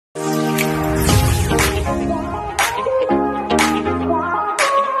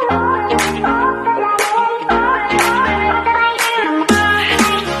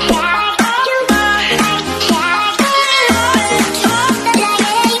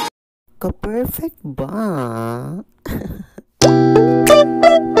Ka-perfect ba?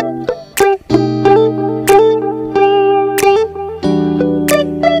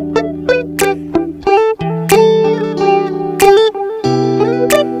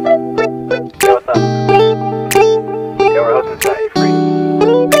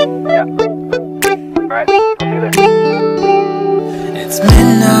 It's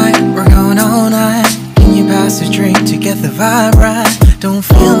midnight, we're going all night. Can you pass a drink to get the vibe right? Don't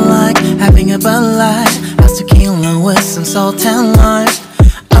feel like having a Bud Light. How's tequila with some salt and lime?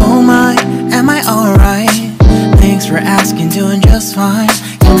 Oh my, am I alright? Thanks for asking, doing just fine.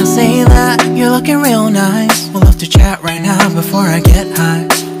 Can I say that you're looking real nice? We'll have to chat right now before I get high.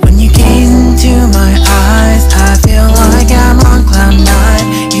 When you gaze into my eyes, I feel like I'm on cloud nine.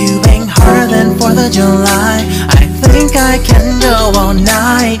 You bang harder than 4th of July. I think I can go all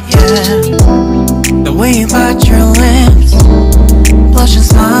night, yeah. The way you bite your lips, blush and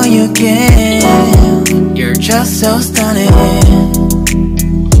smile you give, you're just so stunning.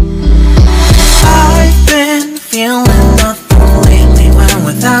 I've been feeling nothing lately when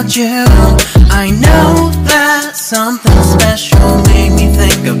without you. I know that something special made me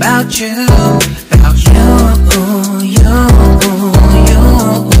think about you. About you, you, you.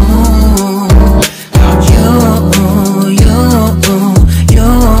 About you, you, you.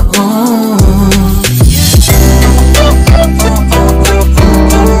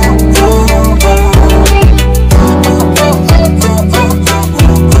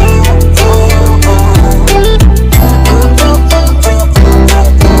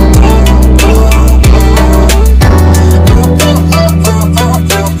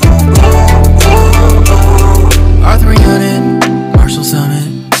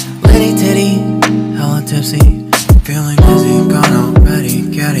 Feeling dizzy, gone already,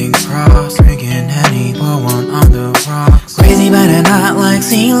 getting cross. Drinking Henny, pour one on the rocks. Crazy but not like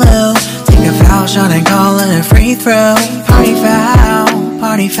CeeLo. Take a foul shot and call it a free throw. Party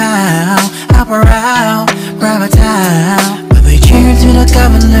foul, help her out, grab a towel. But they cheered to the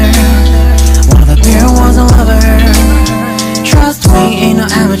governor. One of the beer was a lover. Trust me, ain't no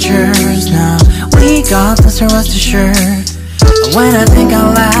amateurs, now we got this, so rest assured. When I think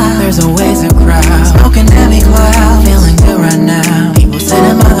out loud, there's always a crowd. Smoking heavy cloud, feeling good right now. People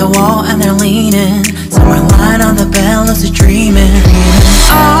sitting by the wall and they're leaning. Somewhere lying on the bed, lucid dreaming.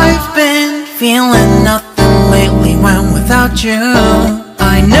 I've been feeling nothing lately when without you.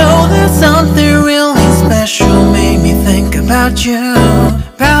 I know there's something really special made me think about you.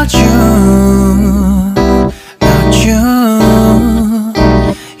 About you, about you.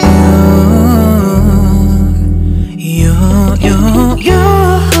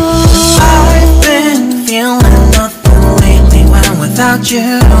 I've been feeling nothing lately when without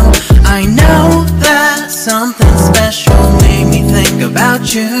you. I know that something special made me think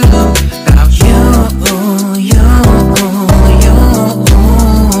about you. About you, you, you.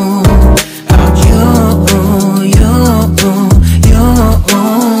 About you, you, you.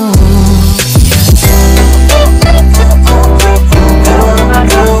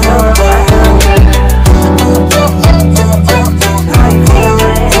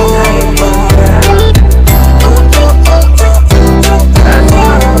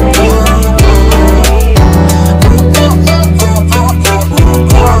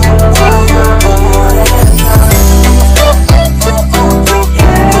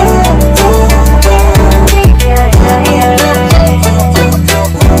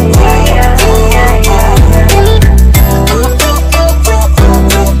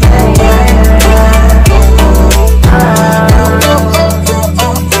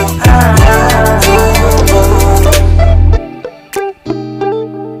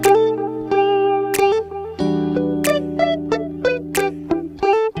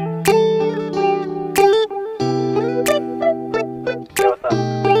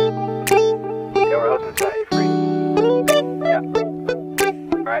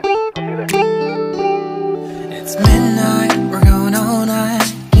 It's midnight, we're going all night.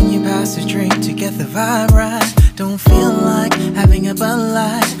 Can you pass a drink to get the vibe right? Don't feel like having a Bud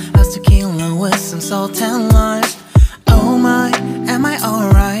Light. How's tequila with some salt and lime? Oh my, am I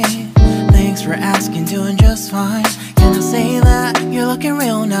alright? Thanks for asking, doing just fine. Can I say that you're looking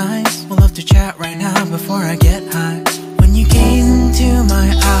real nice? We'll have to chat right now before I get high. When you gaze into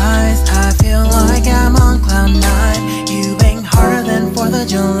my eyes, I feel like I'm on cloud nine. You bang harder than 4th of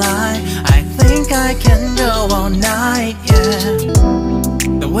July. I think I can go all night, yeah.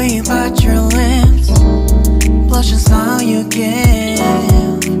 The way you bite your lips, blush and smile you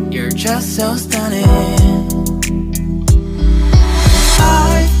give, you're just so stunning.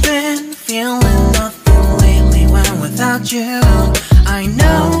 I've been feeling nothing lately when without you. I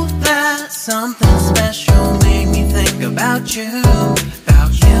know that something special made me think about you,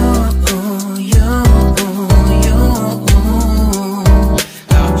 about you, you, you,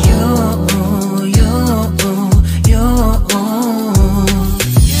 about you, you, you.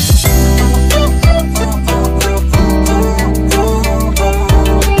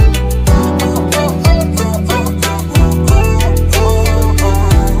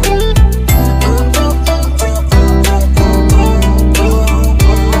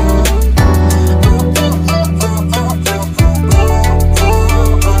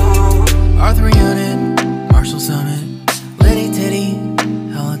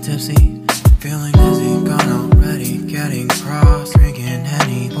 Feeling dizzy, gone already, getting cross, drinking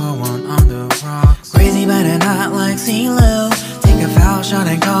Henny, pour one on the rocks. Crazy but not like CeeLo. Take a foul shot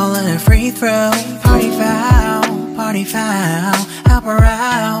and call it a free throw. Party foul, help her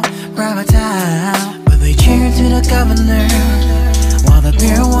out, grab a towel. But they cheered to the governor, while the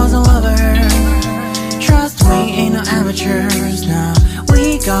beer was a lover. Trust we ain't no amateurs, nah,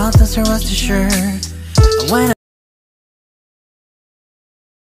 we got this, so rest assured. When